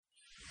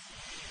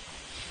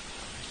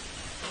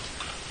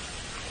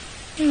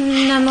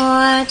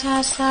Namo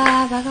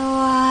tassa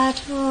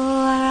bhagavato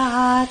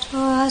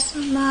arahato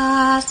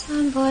samma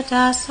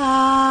sambuddhassa.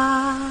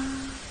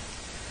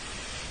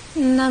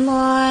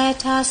 Namo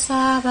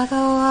tassa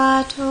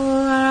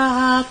bhagavato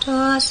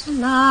arahato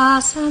samma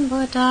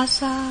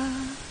sambuddhassa.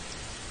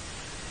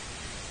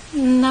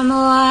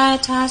 Namo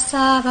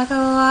tassa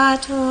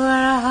bhagavato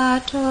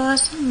arahato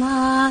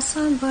samma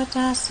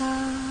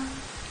sambuddhassa.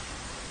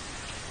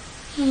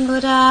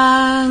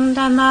 Buddhang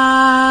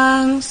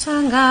Dhammang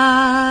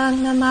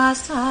Sanghang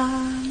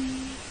Namasami.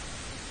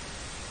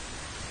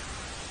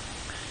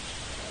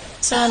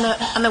 So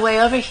on the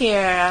way over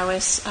here, I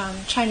was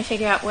trying to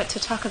figure out what to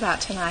talk about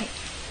tonight.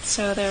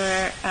 So there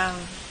were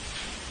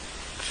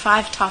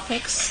 5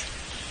 topics,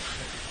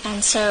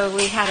 and so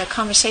we had a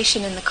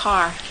conversation in the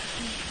car.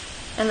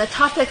 And the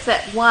topic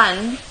that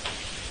won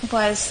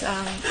was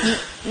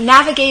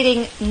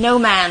navigating no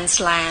man's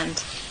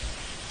land.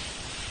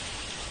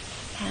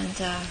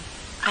 And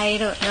I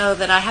don't know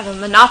that I have a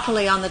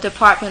monopoly on the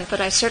department, but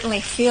I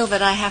certainly feel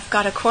that I have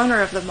got a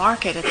corner of the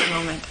market at the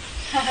moment.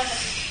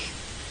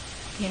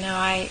 You know,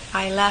 I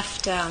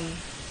left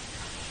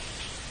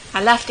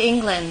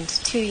England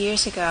 2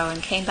 years ago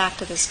and came back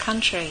to this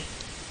country.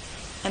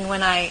 And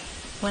when I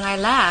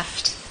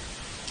left,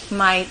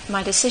 my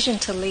decision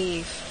to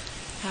leave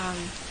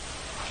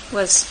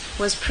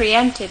was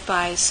preempted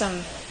by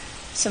some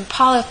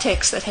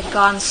politics that had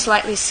gone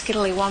slightly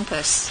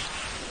skiddly-wampus.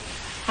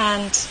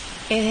 And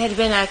it had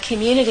been a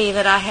community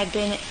that I had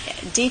been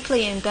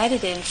deeply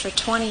embedded in for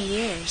 20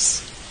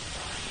 years.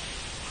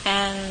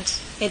 And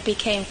it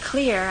became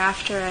clear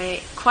after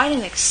quite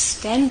an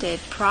extended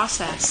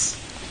process,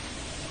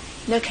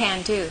 no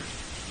can do.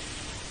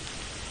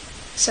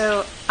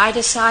 So I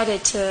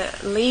decided to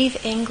leave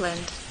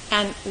England,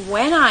 and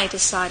when I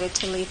decided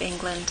to leave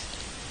England,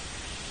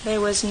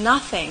 there was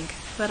nothing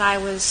that I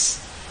was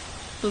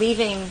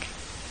leaving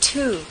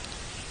to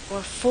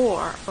or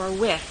for or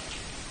with.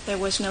 There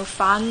was no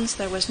funds,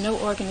 there was no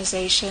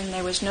organization,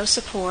 there was no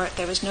support,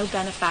 there was no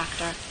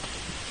benefactor.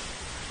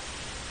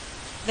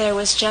 There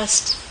was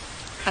just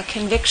a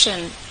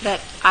conviction that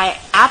I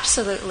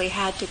absolutely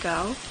had to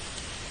go,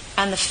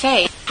 and the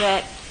faith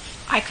that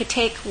I could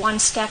take one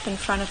step in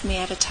front of me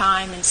at a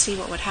time and see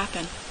what would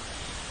happen.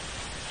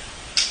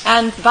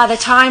 And by the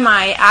time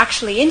I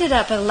actually ended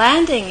up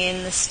landing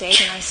in the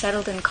state and I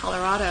settled in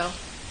Colorado,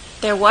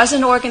 there was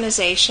an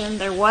organization,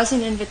 there was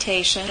an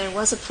invitation, there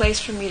was a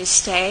place for me to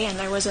stay, and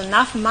there was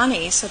enough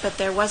money so that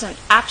there wasn't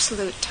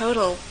absolute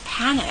total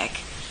panic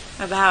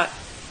about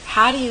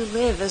how do you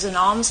live as an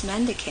alms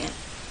mendicant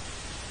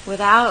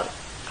without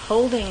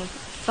holding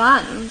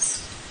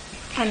funds.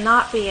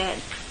 Cannot be a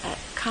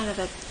kind of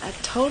a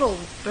total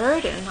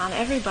burden on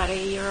everybody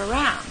you're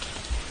around.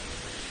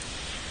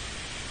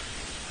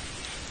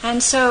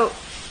 And so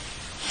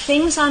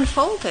things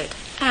unfolded,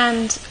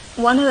 and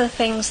one of the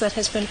things that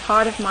has been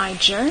part of my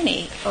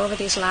journey over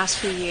these last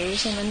few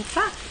years, and in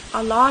fact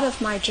a lot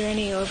of my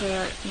journey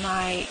over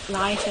my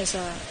life as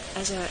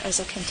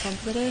a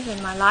contemplative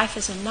and my life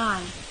as a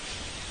nun,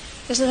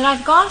 is that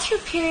I've gone through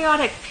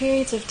periodic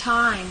periods of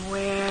time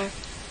where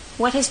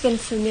what has been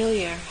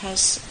familiar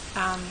has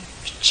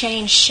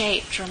changed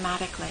shape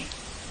dramatically.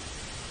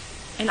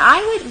 And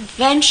I would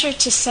venture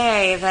to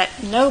say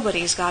that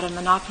nobody's got a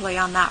monopoly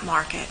on that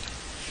market.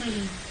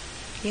 Mm-hmm.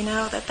 You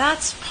know,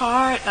 that's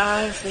part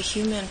of the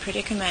human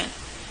predicament.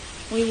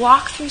 We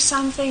walk through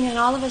something and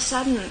all of a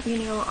sudden, you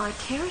know, our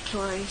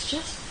territory is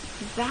just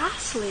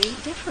vastly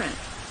different.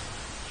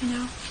 You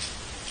know,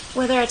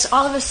 whether it's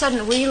all of a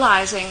sudden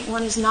realizing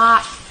one is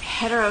not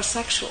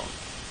heterosexual,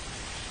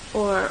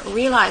 or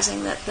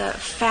realizing that the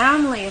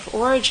family of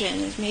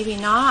origin is maybe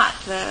not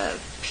the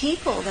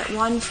people that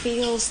one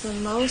feels the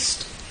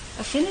most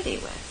affinity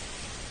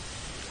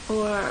with,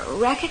 or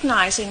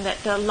recognizing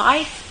that the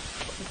life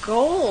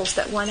goals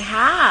that one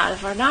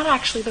have are not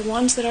actually the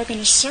ones that are going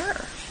to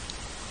serve.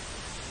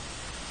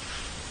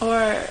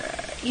 Or,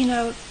 you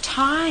know,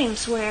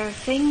 times where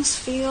things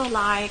feel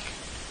like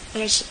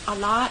there's a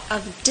lot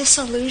of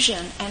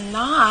disillusion and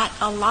not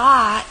a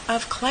lot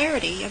of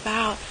clarity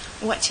about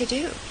what to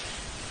do.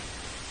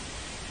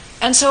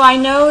 And so I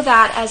know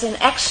that as an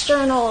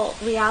external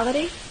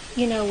reality,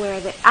 you know,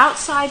 where the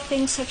outside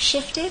things have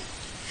shifted,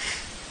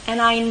 and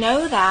I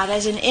know that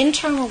as an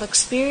internal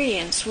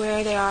experience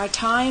where there are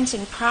times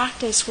in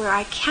practice where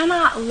I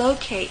cannot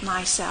locate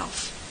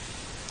myself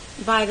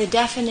by the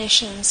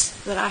definitions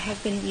that I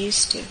have been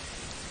used to,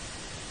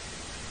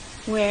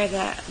 where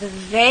the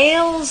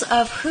veils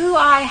of who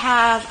I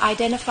have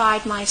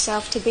identified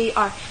myself to be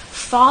are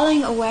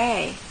falling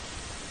away,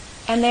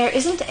 and there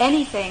isn't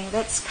anything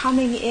that's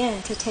coming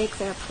in to take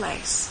their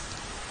place.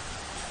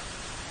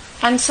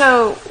 And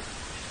so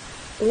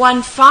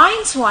one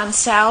finds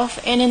oneself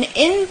in an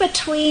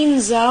in-between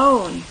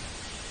zone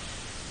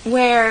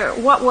where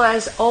what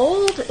was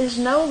old is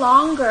no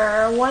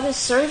longer what is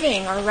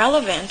serving or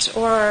relevant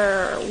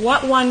or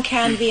what one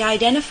can be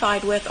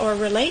identified with or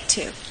relate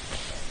to.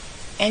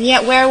 And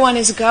yet where one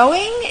is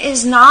going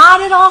is not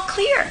at all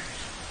clear.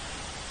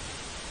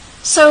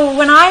 So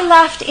when I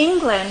left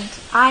England,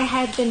 I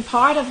had been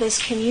part of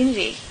this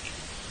community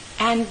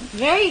and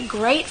very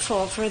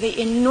grateful for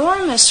the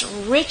enormous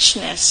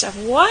richness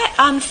of what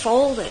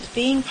unfolded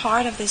being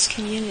part of this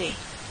community.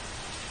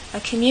 A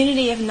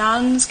community of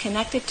nuns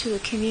connected to a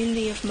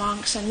community of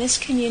monks, and this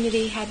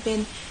community had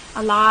been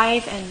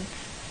alive and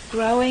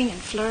growing and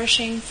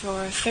flourishing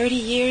for 30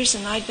 years,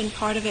 and I'd been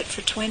part of it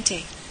for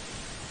 20.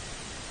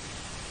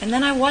 And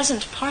then I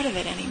wasn't part of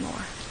it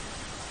anymore.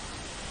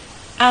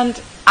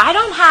 And I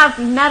don't have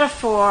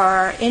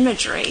metaphor or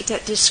imagery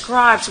that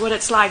describes what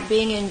it's like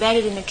being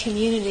embedded in a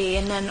community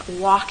and then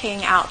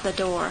walking out the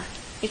door.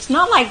 It's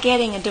not like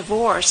getting a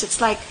divorce. It's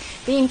like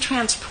being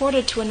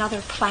transported to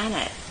another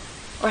planet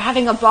or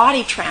having a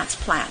body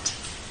transplant.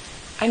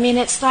 I mean,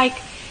 it's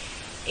like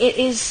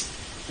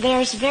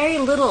there's very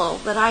little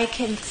that I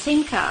can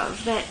think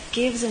of that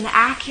gives an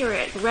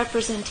accurate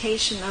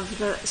representation of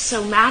the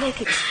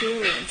somatic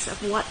experience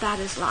of what that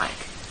is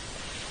like.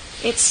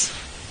 It's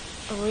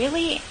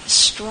really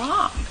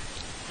strong.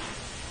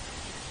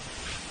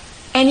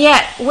 And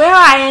yet, where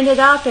I ended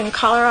up in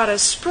Colorado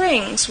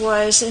Springs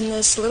was in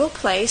this little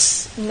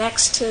place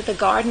next to the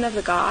Garden of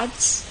the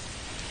Gods.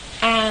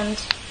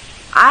 And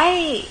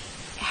I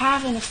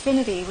have an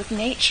affinity with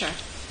nature.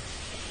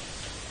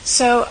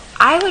 So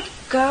I would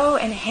go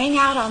and hang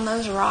out on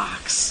those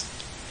rocks.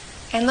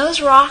 And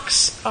those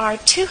rocks are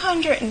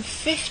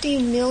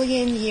 250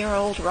 million year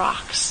old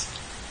rocks.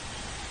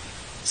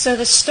 So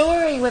the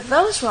story with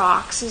those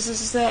rocks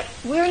is that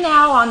we're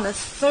now on the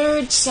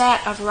third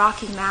set of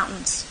Rocky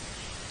Mountains.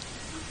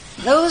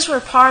 Those were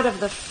part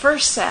of the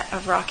first set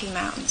of Rocky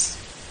Mountains.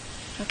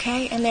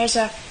 Okay? And there's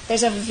a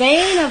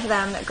vein of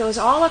them that goes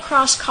all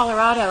across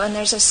Colorado, and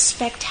there's a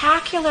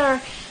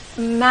spectacular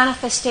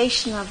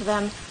manifestation of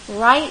them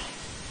right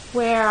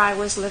where I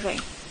was living.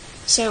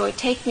 So it would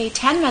take me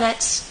 10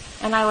 minutes,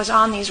 and I was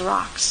on these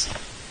rocks.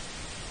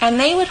 And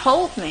they would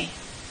hold me.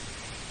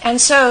 And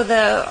so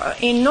the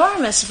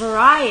enormous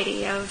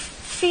variety of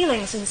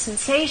feelings and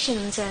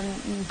sensations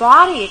and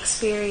body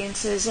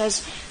experiences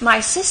as my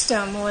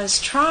system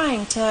was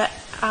trying to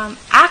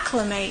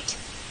acclimate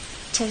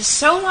to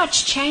so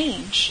much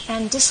change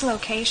and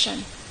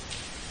dislocation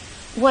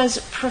was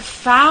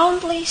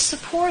profoundly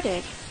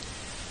supported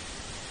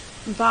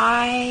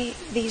by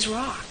these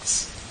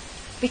rocks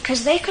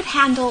because they could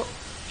handle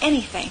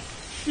anything.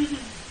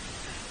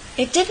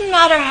 It didn't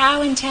matter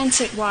how intense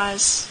it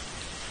was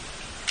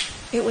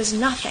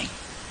nothing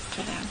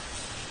for them.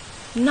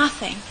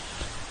 Nothing.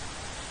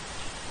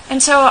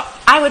 And so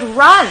I would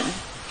run.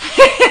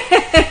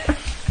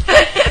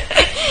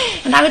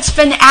 And I would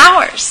spend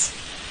hours.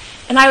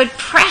 And I would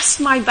press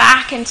my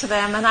back into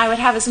them, and I would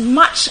have as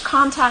much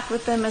contact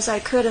with them as I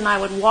could, and I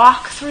would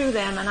walk through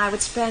them, and I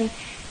would spend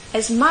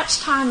as much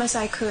time as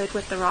I could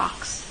with the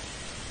rocks.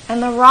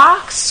 And the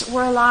rocks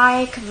were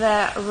like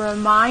the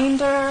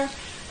reminder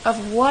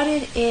of what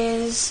it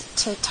is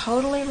to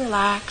totally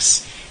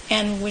relax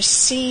and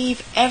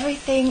receive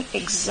everything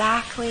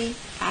exactly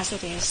as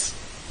it is.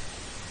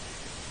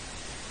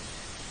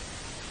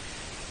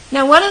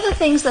 Now, one of the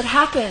things that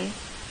happened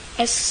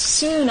as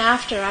soon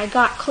after I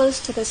got close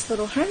to this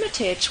little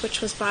hermitage,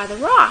 which was by the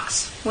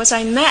rocks, was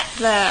I met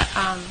the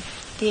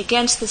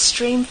Against the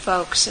Stream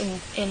folks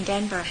in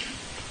Denver,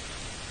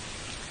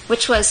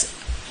 which was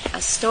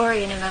a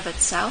story in and of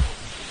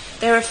itself.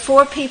 There were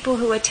 4 people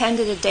who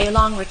attended a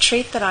day-long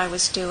retreat that I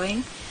was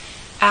doing,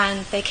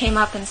 and they came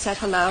up and said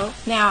hello.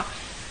 Now,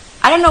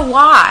 I don't know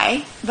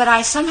why, but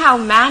I somehow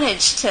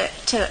managed to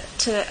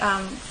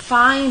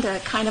find a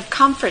kind of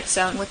comfort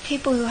zone with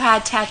people who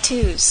had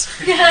tattoos.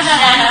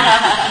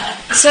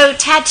 So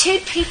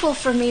tattooed people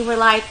for me were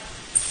like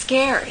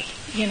scary,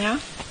 you know?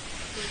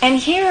 And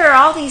here are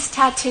all these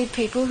tattooed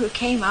people who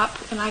came up,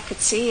 and I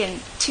could see in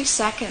 2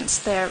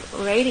 seconds their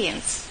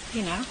radiance,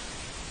 you know?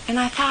 And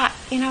I thought,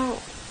 you know,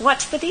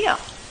 what's the deal,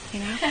 you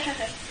know?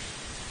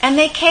 And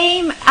they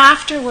came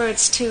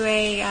afterwards to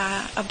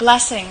a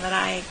blessing that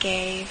I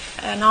gave,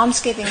 an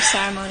almsgiving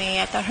ceremony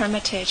at the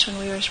Hermitage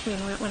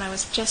when I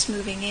was just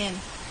moving in.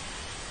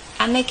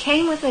 And they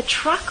came with a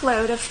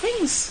truckload of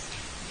things.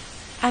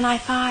 And I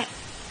thought,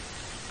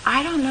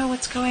 I don't know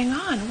what's going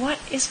on. What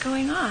is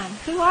going on?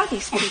 Who are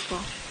these people?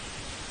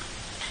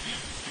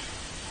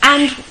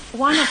 And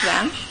one of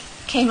them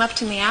came up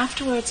to me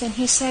afterwards and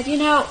he said, you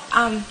know,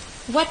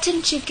 what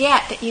didn't you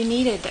get that you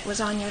needed that was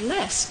on your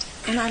list?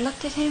 And I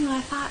looked at him and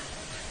I thought,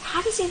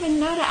 how does he even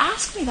know to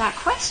ask me that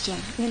question,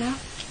 you know?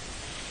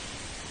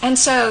 And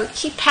so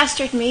he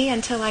pestered me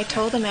until I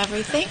told him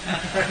everything.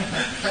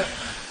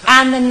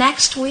 And the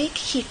next week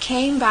he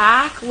came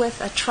back with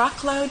a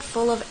truckload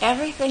full of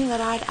everything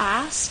that I'd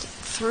asked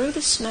through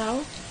the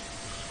snow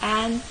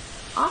and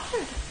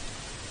offered.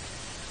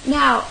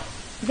 Now,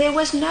 there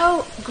was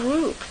no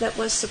group that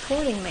was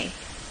supporting me.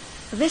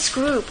 This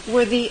group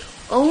were the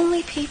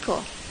only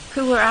people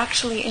who were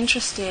actually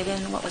interested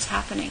in what was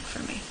happening for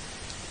me.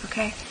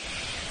 Okay?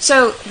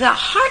 So the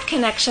heart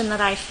connection that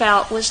I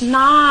felt was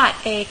not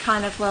a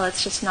kind of, well,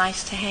 it's just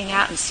nice to hang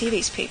out and see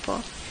these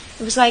people.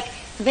 It was like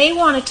they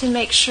wanted to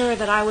make sure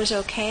that I was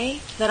okay,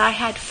 that I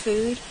had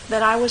food,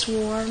 that I was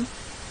warm,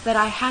 that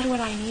I had what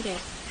I needed.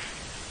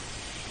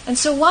 And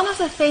so one of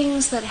the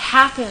things that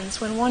happens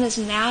when one is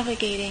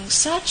navigating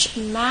such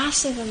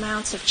massive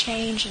amounts of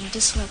change and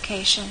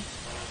dislocation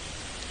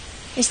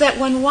is that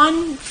when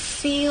one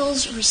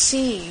feels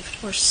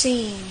received or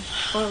seen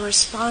or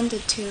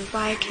responded to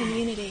by a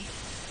community,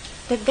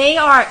 that they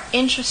are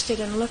interested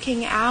in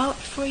looking out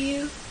for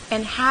you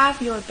and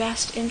have your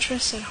best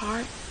interests at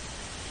heart,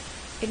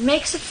 it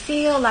makes it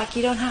feel like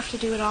you don't have to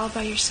do it all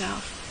by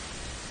yourself.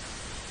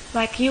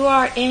 Like you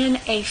are in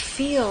a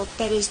field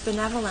that is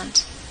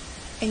benevolent,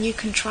 and you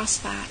can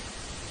trust that.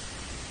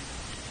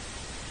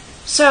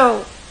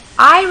 So,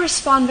 I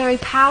respond very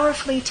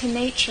powerfully to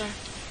nature,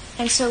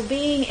 and so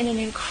being in an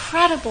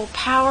incredible,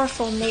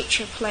 powerful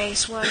nature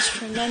place was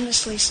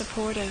tremendously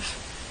supportive.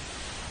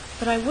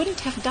 But I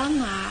wouldn't have done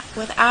that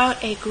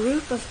without a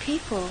group of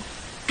people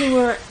who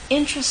were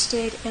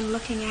interested in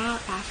looking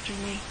out after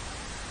me.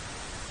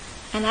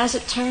 And as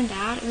it turned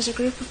out, it was a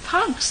group of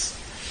punks.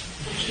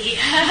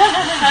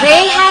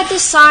 They had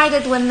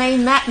decided when they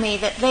met me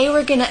that they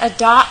were going to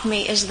adopt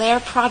me as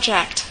their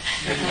project.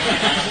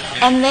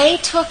 And they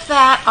took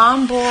that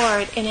on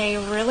board in a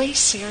really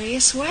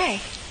serious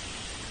way.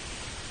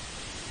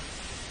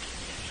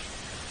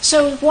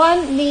 So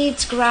one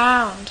needs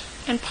ground,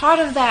 and part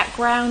of that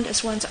ground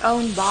is one's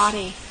own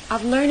body,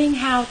 of learning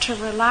how to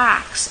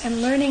relax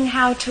and learning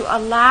how to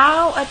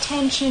allow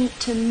attention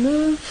to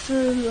move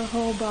through the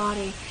whole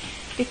body.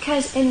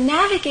 Because in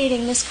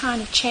navigating this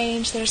kind of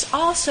change, there's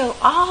also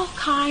all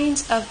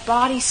kinds of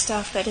body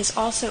stuff that is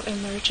also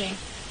emerging.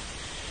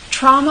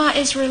 Trauma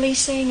is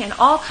releasing, and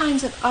all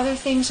kinds of other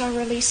things are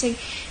releasing.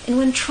 And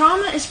when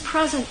trauma is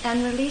present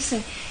and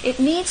releasing, it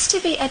needs to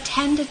be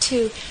attended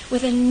to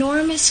with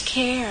enormous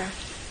care.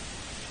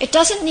 It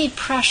doesn't need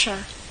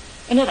pressure,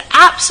 and it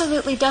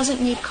absolutely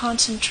doesn't need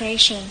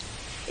concentration.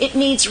 It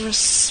needs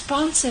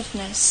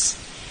responsiveness.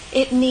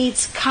 It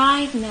needs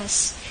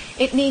kindness.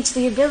 It needs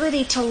the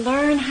ability to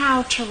learn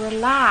how to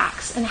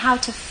relax and how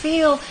to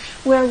feel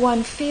where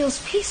one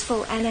feels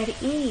peaceful and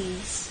at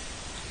ease.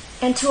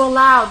 And to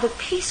allow the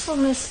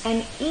peacefulness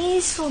and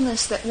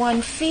easefulness that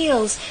one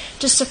feels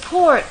to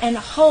support and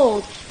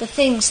hold the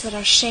things that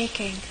are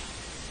shaking.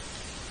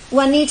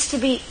 One needs to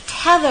be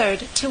tethered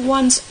to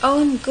one's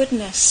own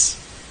goodness,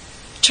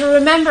 to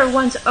remember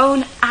one's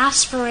own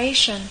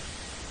aspiration,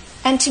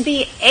 and to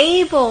be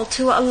able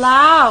to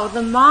allow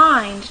the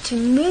mind to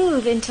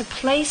move into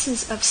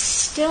places of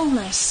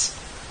stillness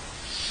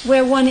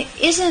where one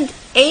isn't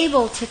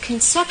able to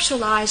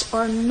conceptualize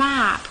or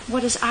map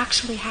what is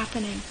actually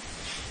happening.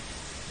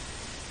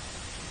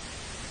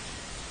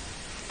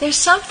 There's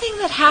something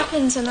that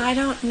happens, and I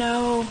don't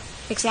know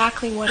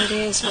exactly what it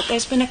is, but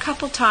there's been a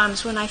couple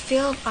times when I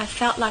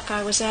felt like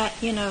I was at,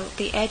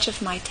 the edge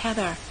of my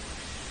tether.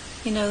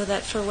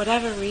 That for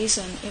whatever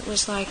reason, it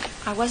was like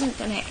I wasn't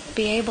going to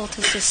be able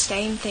to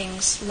sustain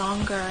things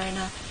longer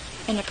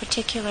in a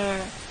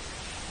particular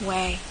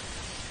way.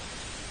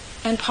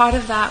 And part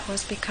of that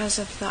was because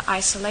of the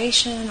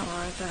isolation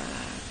or the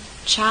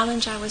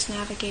challenge I was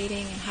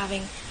navigating and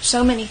having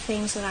so many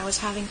things that I was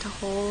having to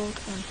hold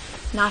and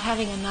not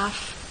having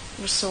enough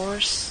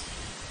resource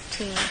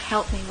to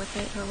help me with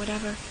it or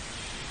whatever.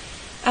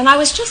 And I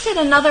was just at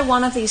another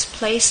one of these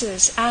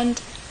places,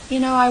 and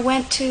I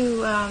went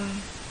to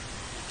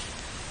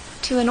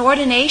an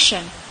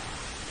ordination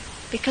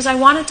because I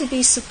wanted to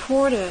be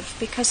supportive,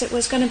 because it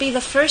was going to be the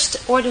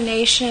first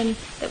ordination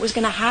that was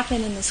going to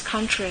happen in this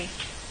country.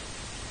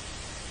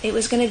 It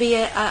was going to be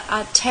a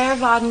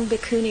Theravadan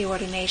Bhikkhuni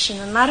ordination,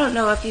 and I don't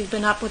know if you've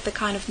been up with the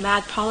kind of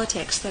mad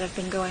politics that have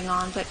been going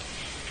on, but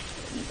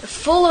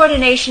full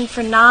ordination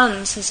for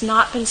nuns has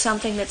not been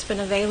something that's been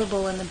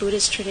available in the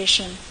Buddhist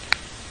tradition.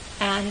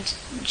 And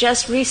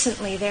just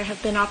recently there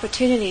have been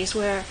opportunities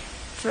where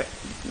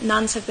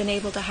nuns have been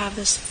able to have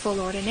this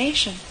full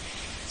ordination.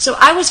 So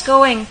I was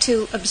going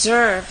to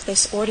observe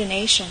this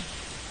ordination.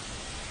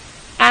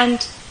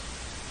 And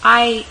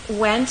I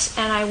went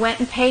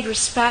and paid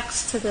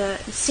respects to the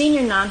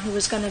senior nun who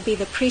was going to be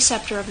the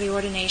preceptor of the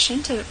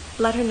ordination, to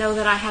let her know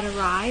that I had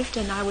arrived,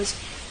 and I was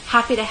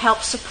happy to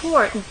help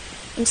support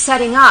and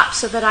setting up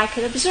so that I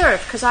could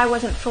observe, because I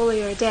wasn't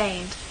fully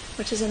ordained,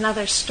 which is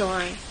another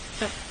story,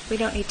 but we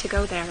don't need to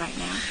go there right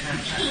now.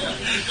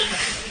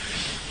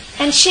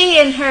 And she,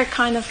 in her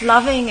kind of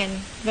loving and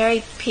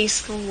very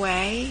peaceful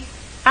way,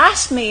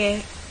 asked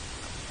me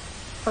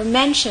or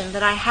mentioned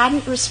that I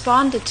hadn't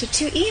responded to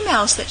 2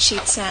 emails that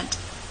she'd sent.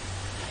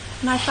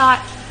 And I thought,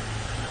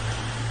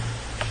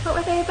 what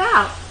were they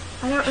about?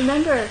 I don't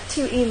remember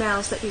 2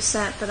 emails that you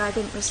sent that I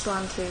didn't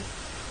respond to.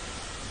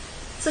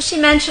 So she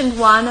mentioned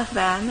one of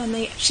them, and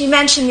she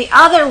mentioned the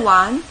other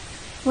one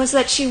was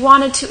that she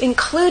wanted to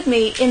include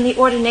me in the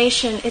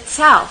ordination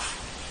itself.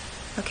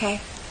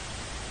 Okay?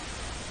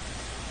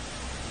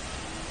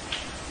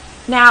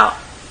 Now,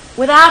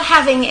 without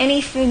having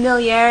any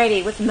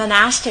familiarity with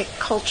monastic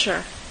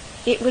culture,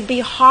 it would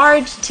be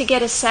hard to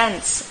get a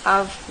sense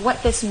of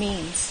what this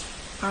means.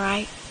 All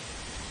right?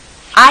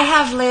 I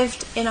have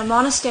lived in a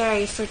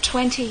monastery for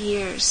 20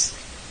 years,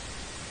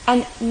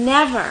 and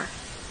never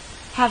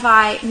have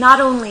I not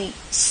only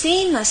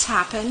seen this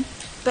happen,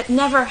 but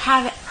never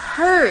have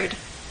heard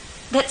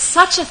that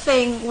such a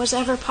thing was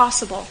ever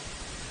possible,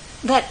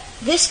 that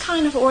this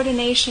kind of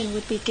ordination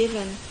would be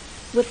given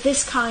with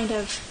this kind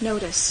of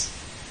notice,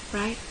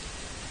 right?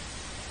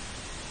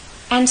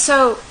 And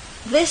so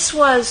this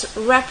was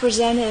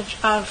representative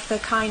of the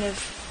kind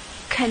of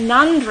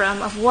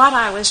conundrum of what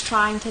I was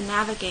trying to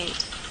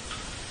navigate.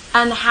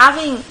 And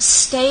having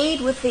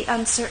stayed with the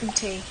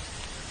uncertainty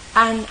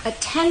and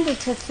attended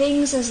to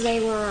things as they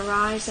were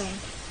arising,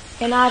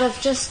 and out of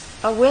just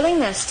a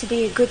willingness to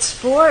be a good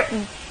sport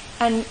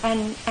and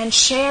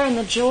share in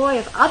the joy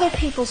of other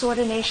people's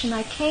ordination,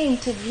 I came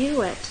to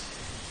view it.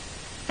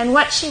 And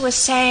what she was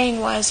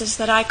saying is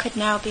that I could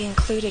now be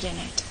included in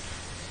it.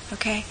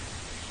 Okay?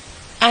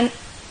 And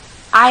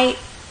I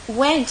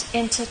went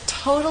into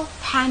total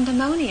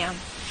pandemonium.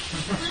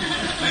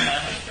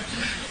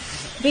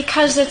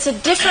 Because it's a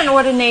different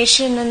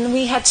ordination, and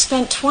we had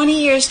spent 20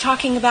 years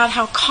talking about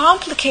how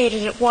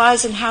complicated it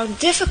was and how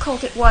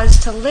difficult it was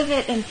to live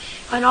it, and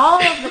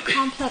all of the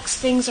complex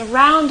things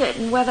around it,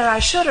 and whether I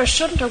should or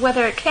shouldn't, or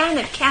whether it can,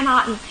 it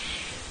cannot,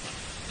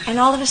 and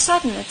all of a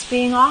sudden it's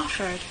being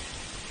offered.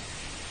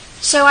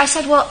 So I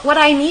said, well, what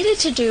I needed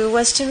to do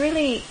was to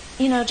really,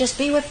 just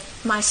be with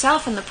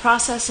myself in the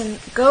process and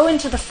go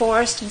into the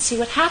forest and see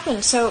what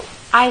happened. So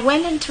I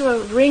went into a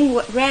ring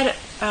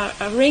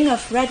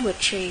of redwood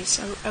trees,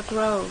 a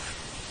grove,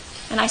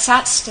 and I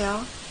sat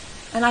still,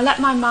 and I let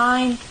my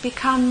mind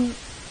become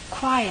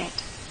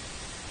quiet.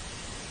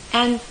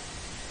 And,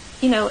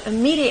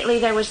 immediately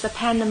there was the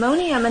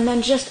pandemonium, and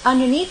then just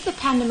underneath the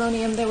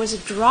pandemonium there was a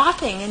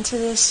dropping into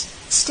this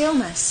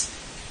stillness.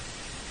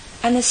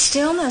 And the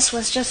stillness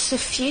was just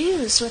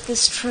suffused with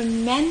this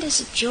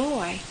tremendous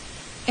joy,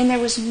 and there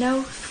was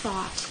no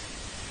thought.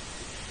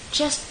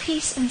 Just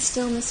peace and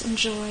stillness and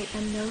joy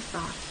and no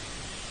thought.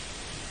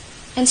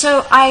 And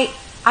so I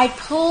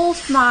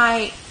pulled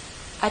my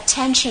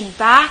attention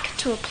back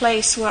to a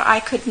place where I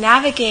could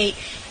navigate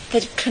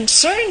the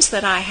concerns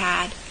that I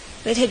had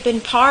that had been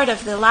part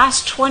of the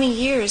last 20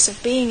 years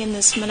of being in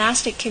this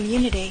monastic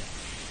community,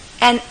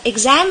 and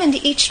examined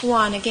each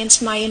one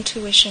against my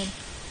intuition.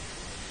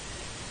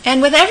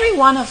 And with every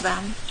one of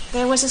them,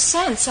 there was a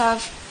sense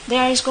of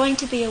there is going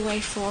to be a way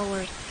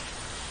forward.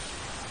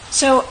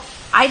 So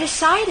I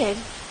decided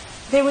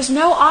there was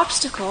no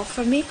obstacle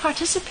for me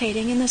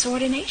participating in this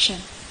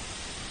ordination.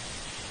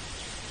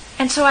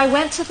 And so I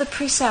went to the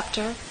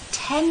preceptor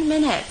 10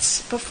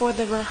 minutes before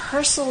the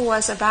rehearsal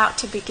was about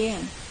to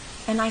begin.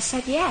 And I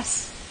said,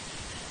 yes,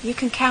 you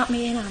can count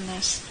me in on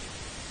this.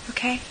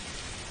 Okay?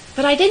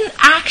 But I didn't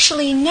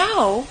actually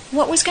know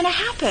what was going to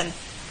happen.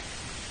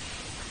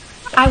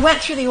 I went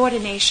through the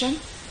ordination,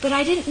 but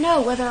I didn't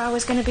know whether I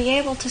was going to be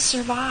able to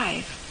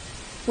survive,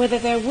 whether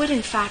there would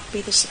in fact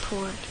be the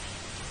support.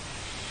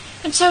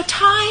 And so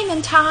time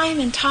and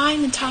time and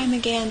time and time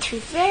again,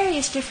 through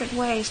various different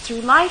ways, through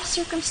life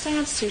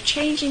circumstance, through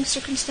changing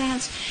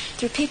circumstance,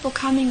 through people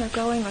coming or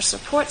going, or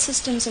support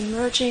systems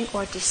emerging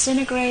or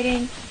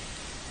disintegrating,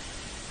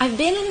 I've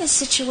been in this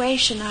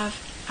situation of,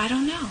 I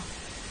don't know.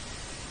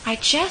 I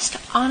just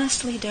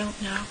honestly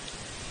don't know.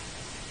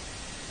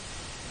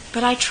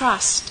 But I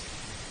trust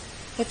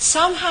that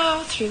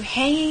somehow through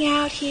hanging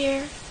out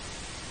here,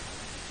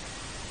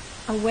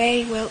 a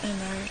way will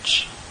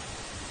emerge.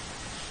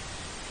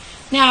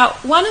 Now,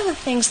 one of the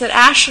things that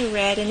Asher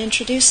read in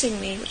introducing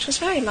me, which was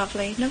very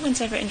lovely, no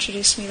one's ever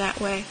introduced me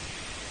that way,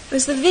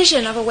 was the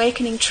vision of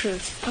awakening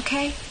truth,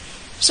 okay?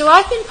 So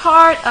I've been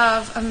part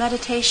of a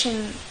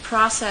meditation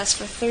process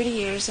for 30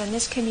 years and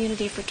this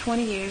community for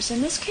 20 years,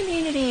 and this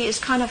community is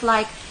kind of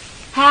like,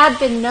 had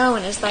been known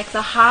as like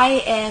the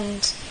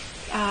high-end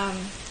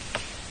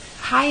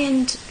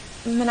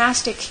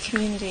monastic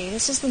community.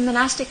 This is the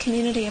monastic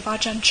community of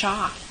Ajahn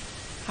Chah,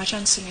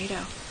 Ajahn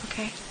Sumedho,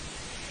 okay?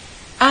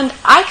 And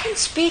I can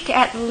speak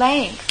at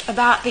length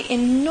about the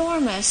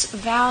enormous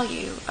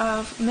value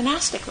of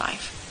monastic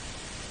life.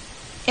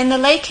 In the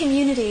lay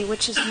community,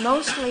 which is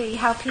mostly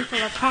how people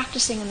are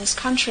practicing in this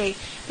country,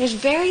 there's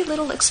very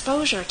little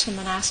exposure to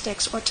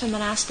monastics or to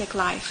monastic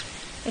life.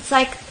 It's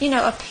like,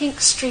 a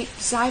pink-striped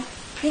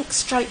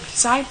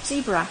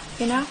zebra,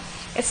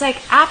 It's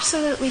like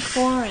absolutely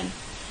foreign.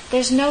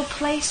 There's no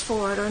place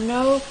for it, or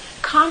no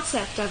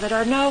concept of it,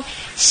 or no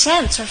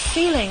sense or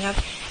feeling of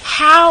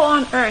how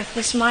on earth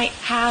this might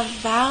have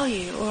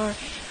value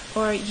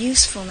or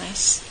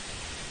usefulness.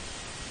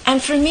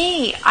 And for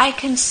me, I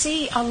can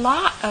see a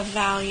lot of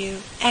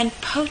value and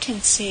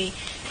potency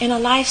in a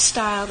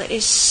lifestyle that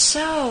is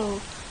so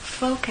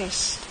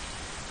focused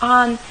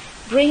on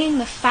bringing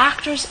the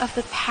factors of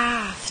the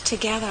path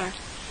together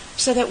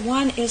so that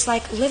one is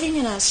like living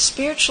in a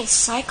spiritual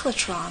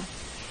cyclotron,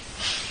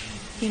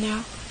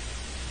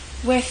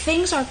 where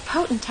things are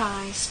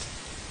potentized,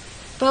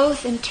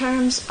 both in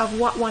terms of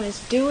what one is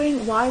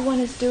doing, why one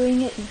is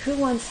doing it, and who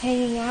one's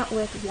hanging out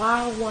with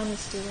while one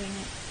is doing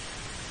it.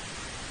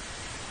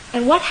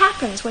 And what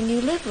happens when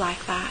you live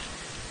like that?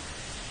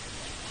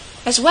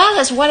 As well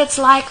as what it's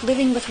like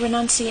living with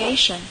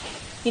renunciation.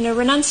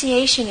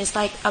 Renunciation is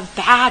like a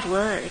bad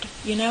word,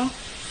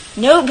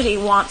 Nobody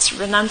wants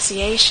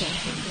renunciation.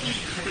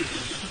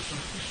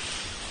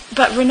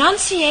 But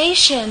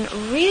renunciation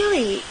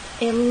really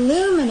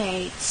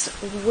illuminates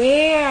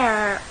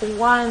where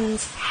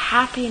one's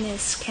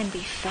happiness can be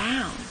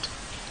found.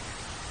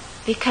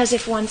 Because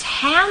if one's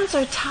hands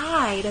are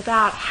tied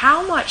about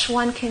how much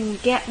one can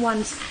get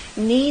one's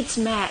needs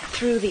met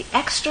through the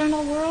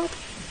external world,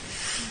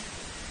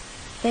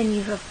 then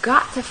you have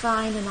got to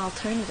find an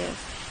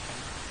alternative.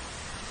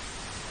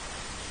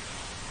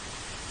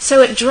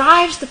 So it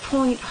drives the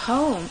point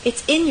home.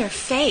 It's in your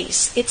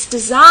face. It's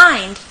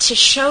designed to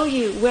show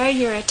you where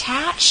you're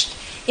attached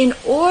in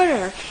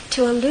order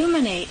to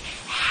illuminate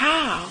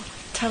how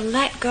to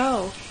let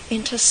go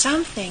into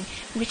something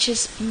which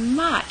is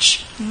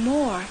much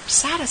more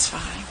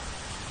satisfying.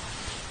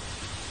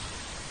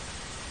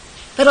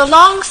 But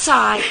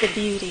alongside the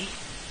beauty,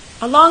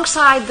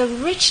 alongside the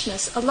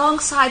richness,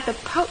 alongside the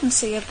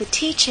potency of the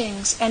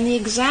teachings and the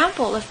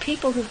example of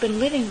people who've been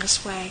living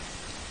this way,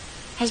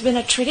 has been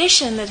a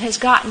tradition that has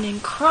gotten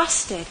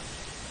encrusted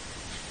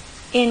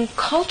in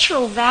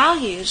cultural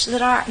values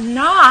that are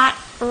not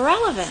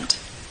relevant.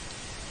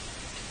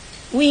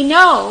 We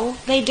know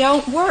they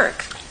don't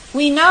work.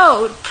 We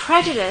know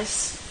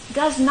prejudice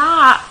does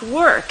not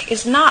work,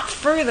 is not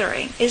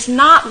furthering, is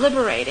not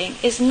liberating,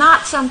 is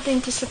not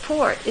something to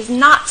support, is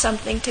not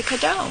something to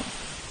condone.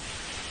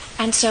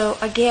 And so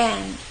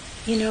again,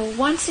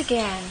 once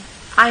again,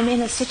 I'm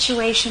in a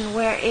situation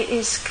where it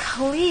is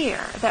clear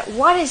that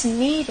what is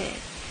needed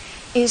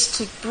is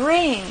to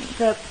bring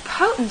the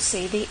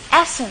potency, the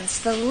essence,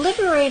 the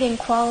liberating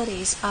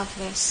qualities of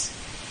this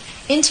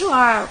into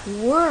our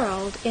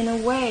world in a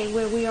way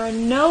where we are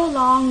no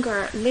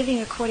longer living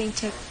according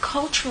to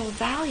cultural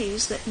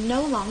values that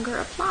no longer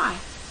apply.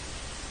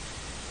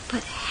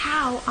 But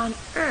how on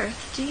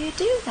earth do you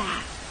do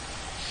that?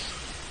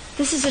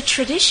 This is a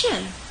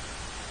tradition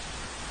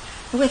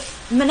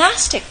with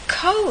monastic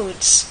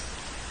codes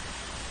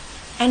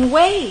and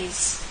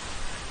ways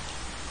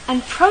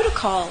and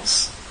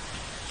protocols.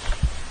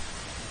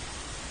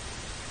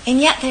 And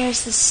yet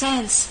there's the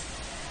sense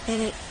that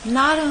it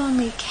not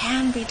only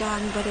can be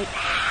done, but it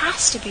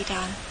has to be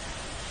done.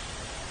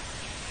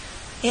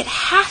 It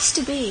has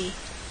to be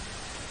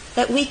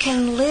that we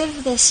can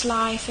live this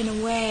life in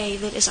a way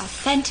that is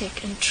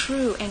authentic and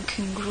true and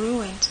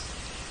congruent,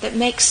 that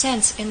makes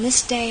sense in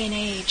this day and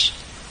age,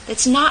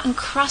 that's not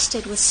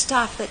encrusted with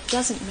stuff that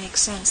doesn't make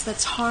sense,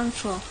 that's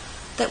harmful,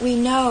 that we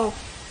know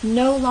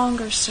no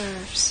longer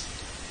serves.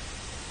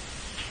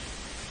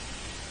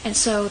 And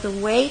so the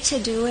way to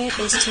do it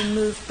is to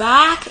move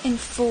back and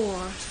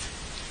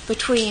forth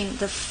between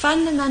the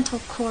fundamental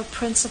core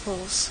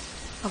principles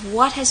of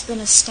what has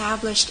been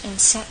established and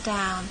set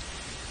down,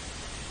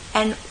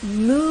 and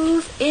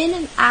move in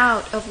and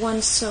out of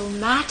one's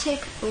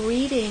somatic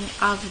reading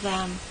of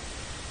them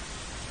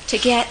to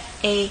get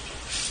a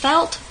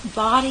felt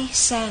body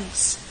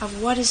sense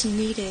of what is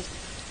needed.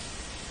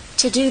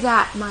 To do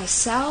that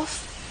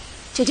myself,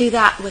 to do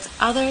that with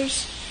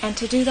others, and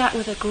to do that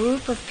with a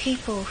group of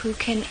people who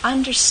can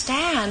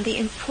understand the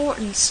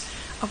importance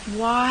of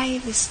why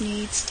this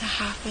needs to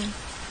happen.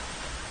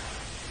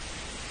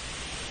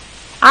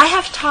 I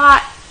have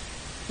taught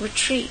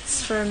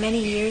retreats for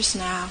many years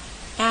now,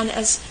 and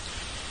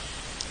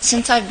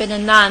since I've been a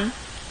nun,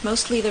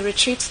 mostly the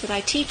retreats that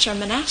I teach are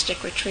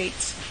monastic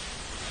retreats.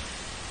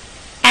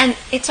 And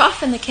it's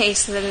often the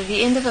case that at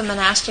the end of a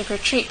monastic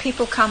retreat,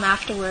 people come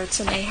afterwards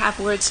and they have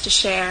words to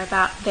share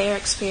about their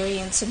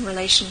experience in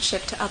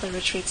relationship to other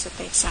retreats that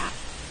they've sat.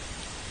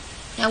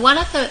 Now, one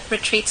of the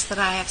retreats that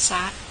I have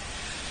sat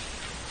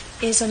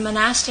is a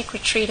monastic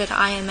retreat at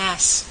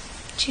IMS.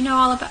 Do you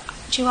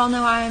all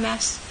know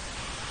IMS?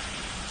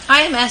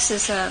 IMS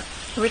is a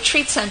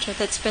retreat center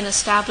that's been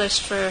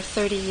established for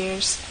 30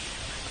 years.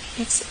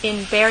 It's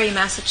in Barre,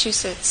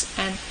 Massachusetts,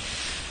 and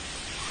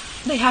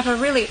they have a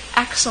really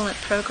excellent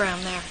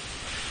program there.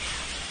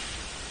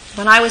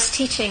 When I was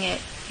teaching it,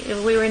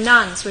 we were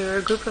nuns. We were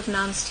a group of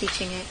nuns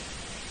teaching it.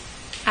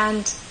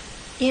 And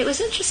it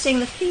was interesting,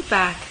 the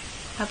feedback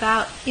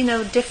about,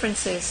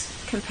 differences,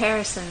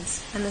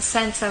 comparisons, and the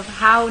sense of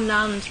how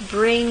nuns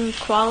bring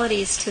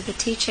qualities to the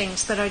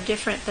teachings that are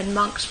different than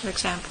monks, for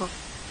example.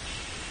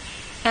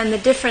 And the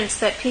difference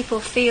that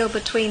people feel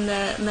between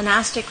the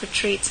monastic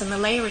retreats and the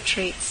lay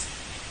retreats.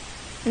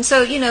 And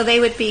so, they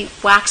would be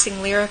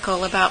waxing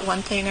lyrical about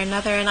one thing or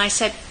another, and I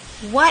said,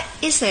 what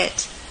is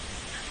it?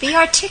 Be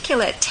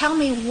articulate. Tell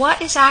me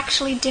what is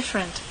actually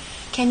different.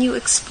 Can you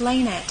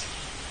explain it?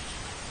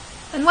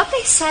 And what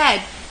they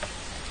said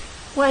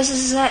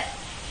was that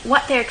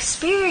what their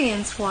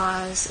experience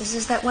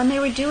was that when they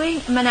were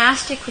doing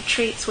monastic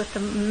retreats with the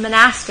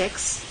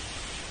monastics,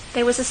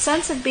 there was a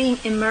sense of being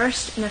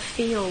immersed in a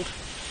field.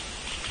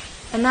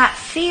 And that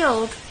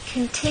field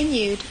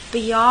continued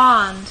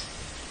beyond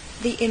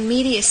the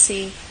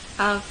immediacy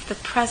of the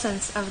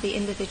presence of the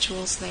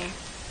individuals there.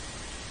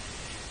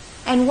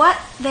 And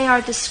what they are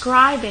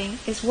describing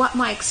is what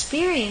my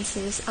experience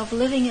is of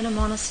living in a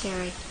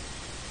monastery.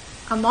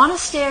 A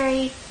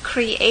monastery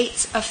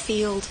creates a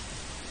field.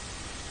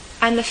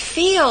 And the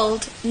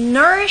field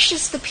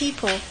nourishes the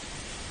people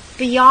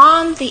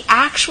beyond the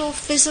actual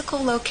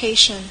physical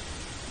location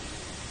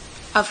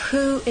of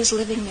who is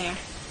living there.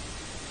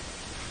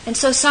 And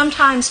so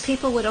sometimes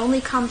people would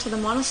only come to the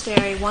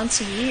monastery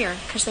once a year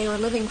because they were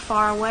living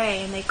far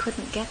away and they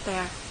couldn't get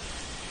there.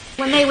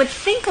 When they would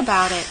think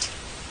about it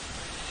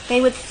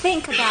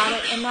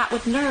and that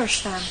would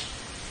nourish them.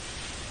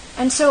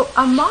 And so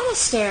a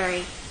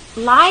monastery,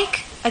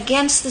 like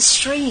Against the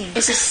Stream,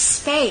 is a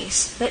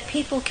space that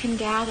people can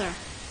gather.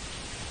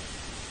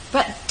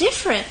 But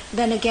different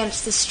than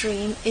Against the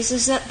Stream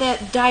is that the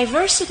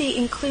diversity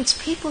includes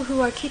people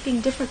who are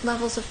keeping different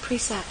levels of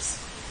precepts.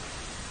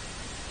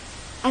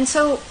 And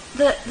so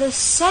the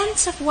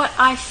sense of what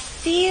I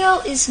feel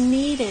is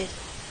needed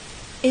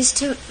is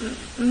to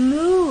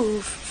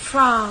move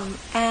from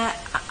a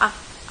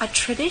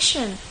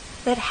tradition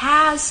that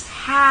has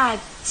had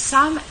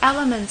some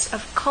elements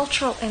of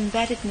cultural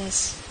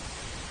embeddedness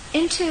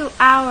into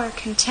our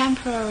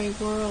contemporary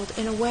world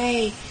in a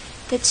way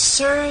that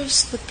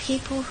serves the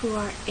people who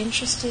are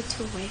interested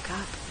to wake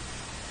up.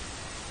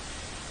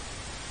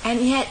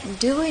 And yet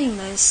doing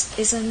this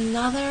is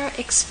another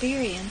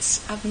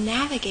experience of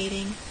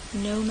navigating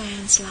no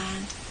man's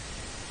land,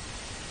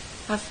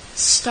 of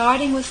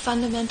starting with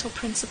fundamental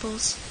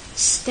principles,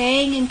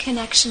 staying in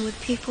connection with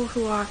people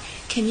who are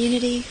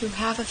community, who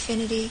have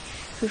affinity,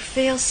 who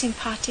feel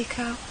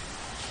simpatico,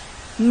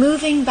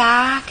 moving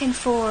back and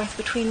forth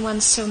between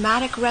one's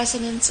somatic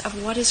resonance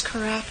of what is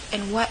correct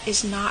and what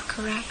is not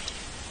correct,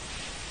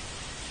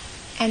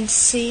 and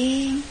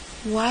seeing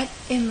what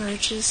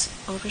emerges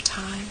over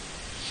time.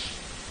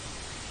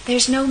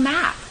 There's no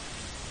map.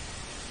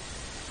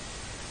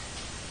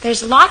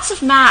 There's lots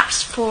of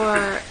maps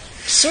for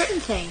certain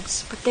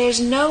things, but there's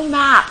no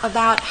map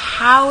about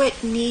how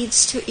it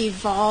needs to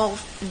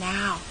evolve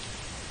now.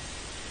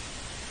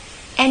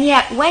 And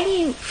yet, when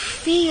you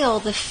feel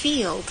the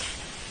field,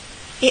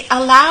 it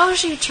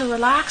allows you to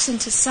relax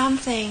into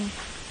something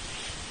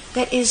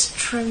that is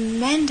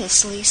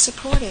tremendously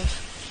supportive.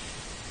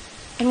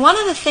 And one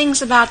of the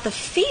things about the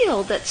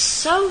field that's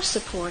so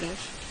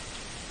supportive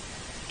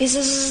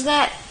is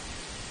that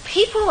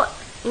people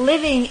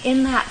living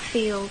in that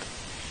field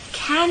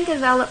can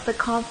develop the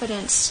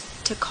confidence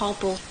to call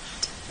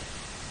bullshit.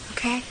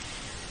 Okay?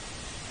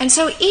 And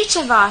so each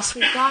of us,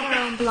 we've got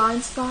our own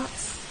blind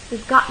spots.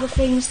 We've got the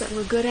things that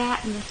we're good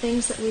at and the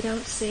things that we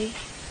don't see.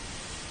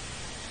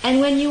 And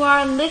when you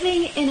are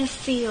living in a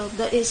field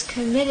that is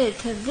committed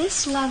to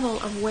this level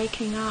of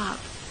waking up,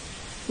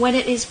 when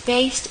it is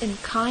based in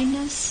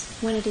kindness,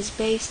 when it is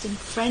based in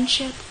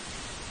friendship,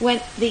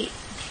 when the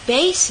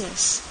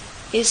basis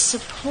is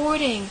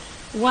supporting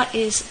what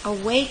is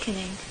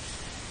awakening,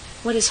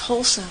 what is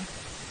wholesome,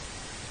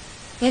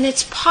 then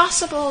it's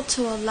possible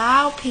to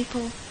allow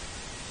people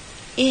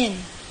in,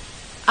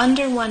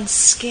 under one's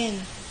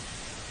skin,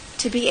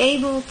 to be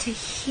able to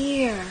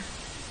hear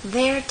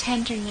their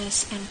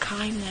tenderness and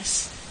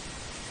kindness,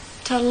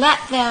 to let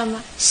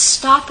them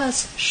stop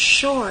us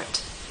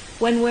short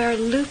when we're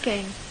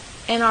looping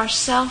in our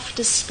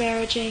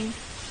self-disparaging,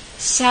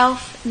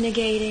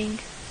 self-negating,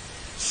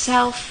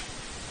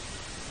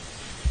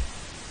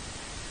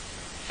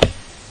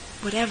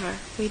 whatever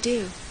we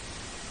do.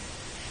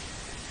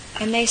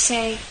 And they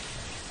say,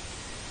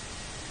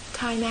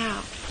 time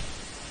out.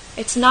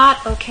 It's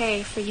not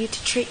okay for you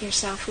to treat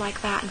yourself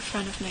like that in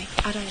front of me.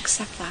 I don't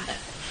accept that.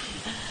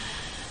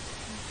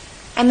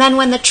 And then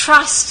when the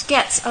trust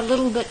gets a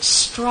little bit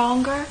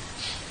stronger,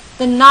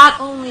 then not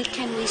only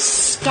can we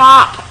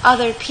stop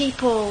other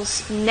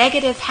people's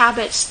negative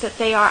habits that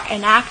they are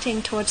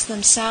enacting towards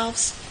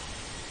themselves,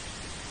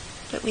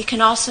 but we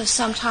can also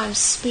sometimes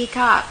speak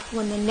up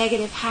when the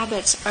negative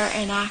habits are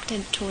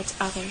enacted towards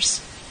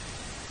others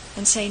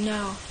and say,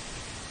 no,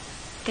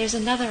 there's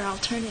another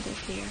alternative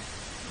here.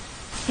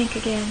 Think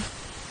again.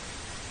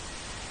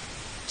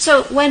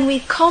 So when we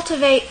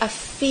cultivate a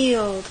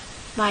field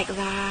like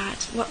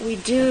that, what we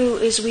do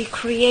is we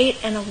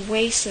create an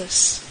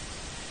oasis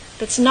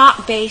that's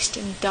not based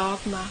in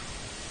dogma,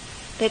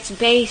 that's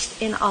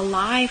based in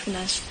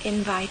aliveness,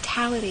 in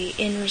vitality,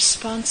 in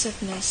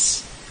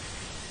responsiveness.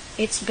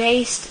 It's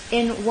based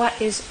in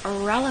what is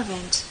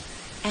relevant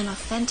and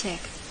authentic.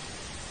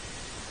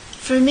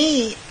 For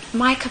me,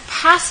 my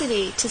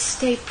capacity to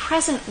stay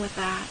present with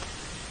that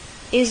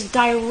is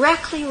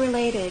directly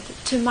related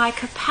to my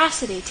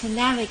capacity to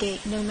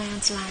navigate no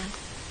man's land.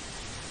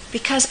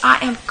 Because I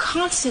am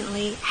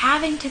constantly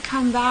having to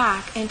come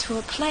back into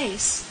a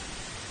place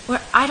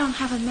where I don't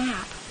have a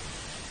map.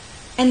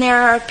 And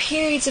there are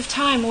periods of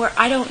time where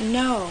I don't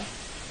know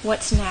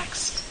what's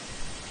next.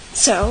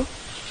 So,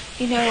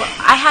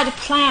 I had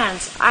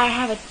plans. I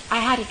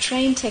had a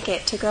train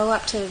ticket to go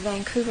up to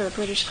Vancouver,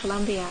 British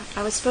Columbia.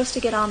 I was supposed to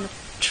get on the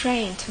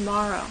train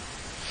tomorrow.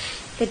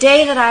 The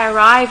day that I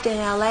arrived in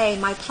LA,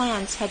 my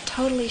plans had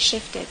totally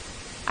shifted.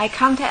 I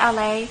come to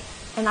LA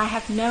and I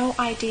have no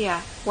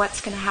idea what's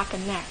going to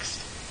happen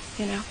next,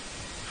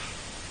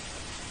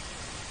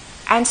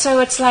 And so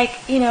it's like,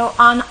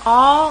 on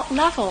all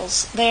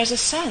levels, there's a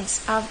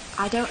sense of,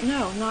 I don't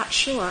know, not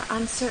sure,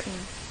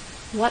 uncertain.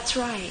 What's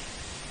right?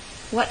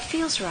 What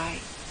feels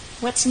right?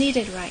 What's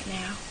needed right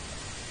now?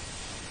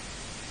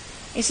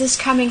 Is this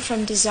coming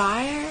from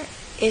desire?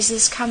 Is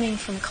this coming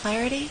from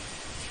clarity?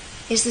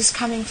 Is this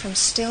coming from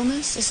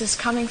stillness? Is this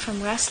coming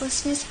from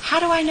restlessness? How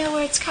do I know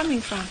where it's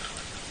coming from?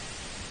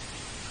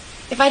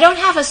 If I don't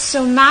have a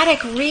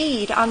somatic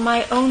read on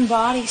my own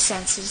body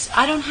senses,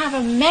 I don't have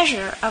a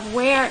measure of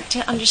where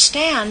to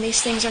understand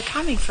these things are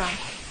coming from.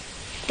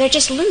 They're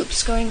just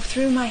loops going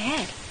through my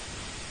head.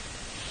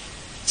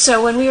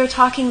 So when we were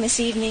talking this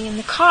evening in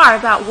the car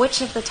about which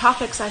of the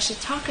topics I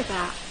should talk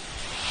about,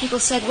 people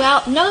said,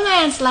 well, no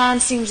man's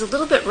land seems a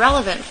little bit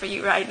relevant for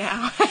you right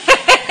now.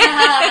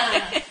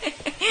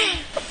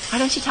 Why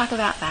don't you talk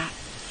about that?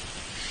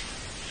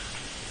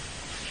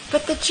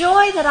 But the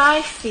joy that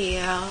I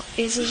feel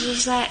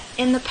is that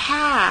in the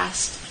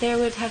past there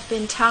would have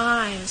been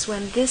times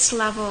when this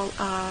level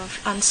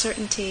of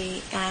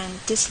uncertainty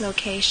and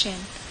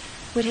dislocation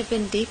would have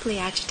been deeply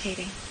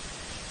agitating.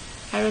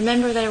 I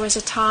remember there was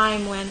a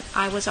time when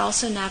I was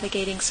also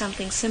navigating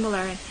something similar,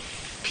 and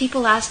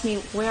people asked me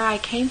where I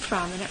came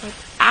from, and it would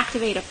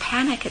activate a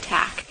panic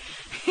attack.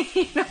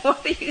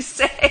 What do you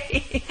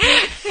say?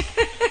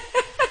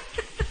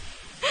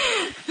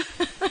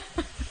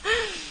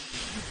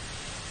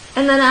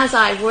 And then as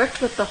I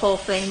worked with the whole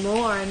thing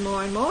more and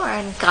more and more,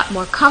 and got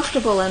more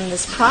comfortable in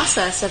this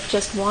process of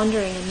just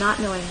wandering and not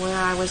knowing where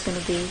I was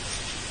going to be,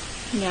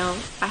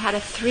 I had a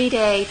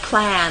 3-day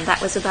plan.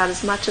 That was about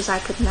as much as I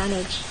could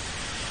manage.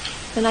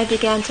 Then I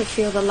began to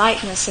feel the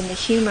lightness and the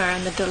humor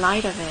and the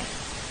delight of it.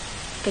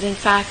 But in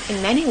fact, in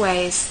many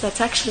ways,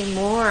 that's actually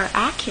more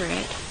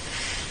accurate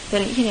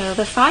than,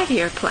 the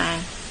 5-year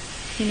plan.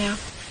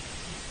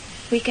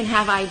 We can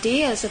have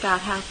ideas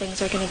about how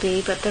things are going to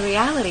be, but the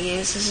reality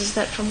is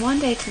that from one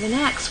day to the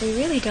next, we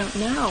really don't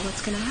know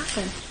what's going to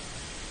happen.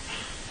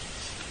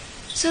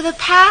 So the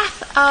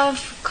path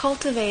of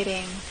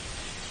cultivating,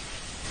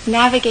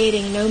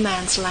 navigating no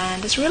man's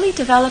land is really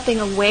developing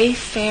a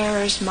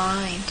wayfarer's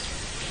mind.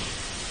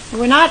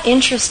 We're not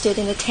interested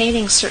in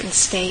attaining certain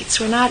states.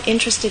 We're not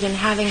interested in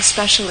having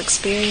special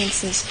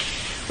experiences.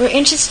 We're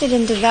interested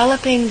in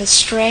developing the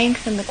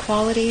strength and the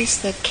qualities,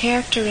 the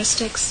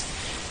characteristics,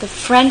 the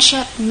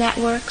friendship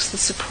networks, the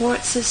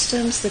support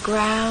systems, the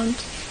ground,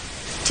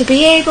 to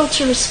be able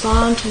to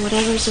respond to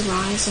whatever's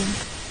arising.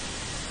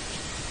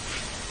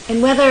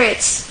 And whether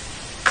it's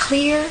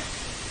clear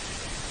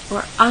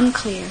or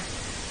unclear,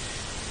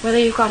 whether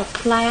you've got a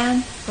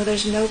plan or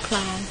there's no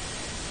plan,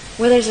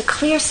 whether there's a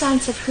clear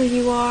sense of who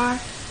you are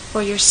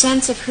or your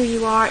sense of who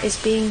you are is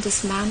being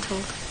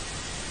dismantled.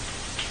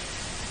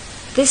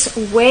 This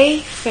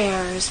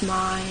wayfarer's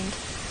mind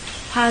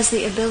has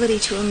the ability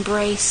to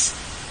embrace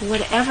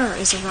whatever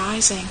is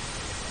arising.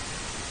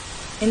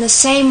 In the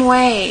same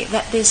way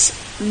that this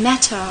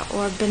metta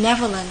or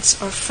benevolence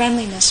or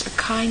friendliness or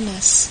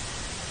kindness,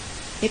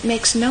 it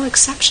makes no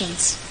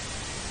exceptions.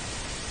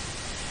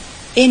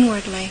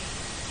 Inwardly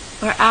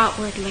or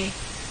outwardly,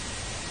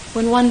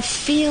 when one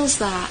feels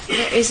that,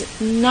 there is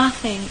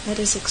nothing that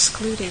is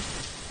excluded.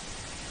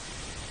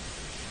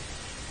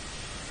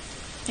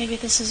 Maybe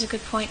this is a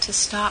good point to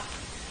stop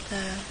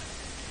the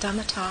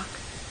Dhamma talk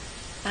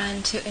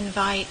and to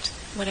invite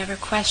whatever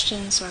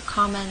questions or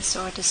comments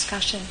or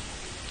discussion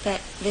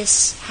that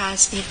this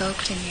has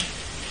evoked in you.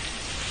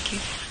 Thank you.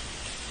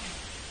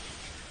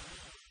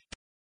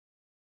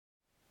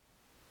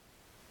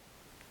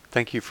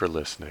 Thank you for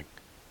listening.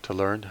 To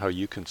learn how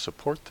you can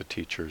support the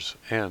teachers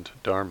and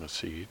Dharma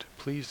Seed,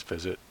 please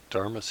visit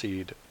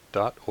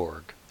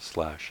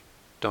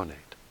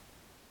dharmaseed.org/donate.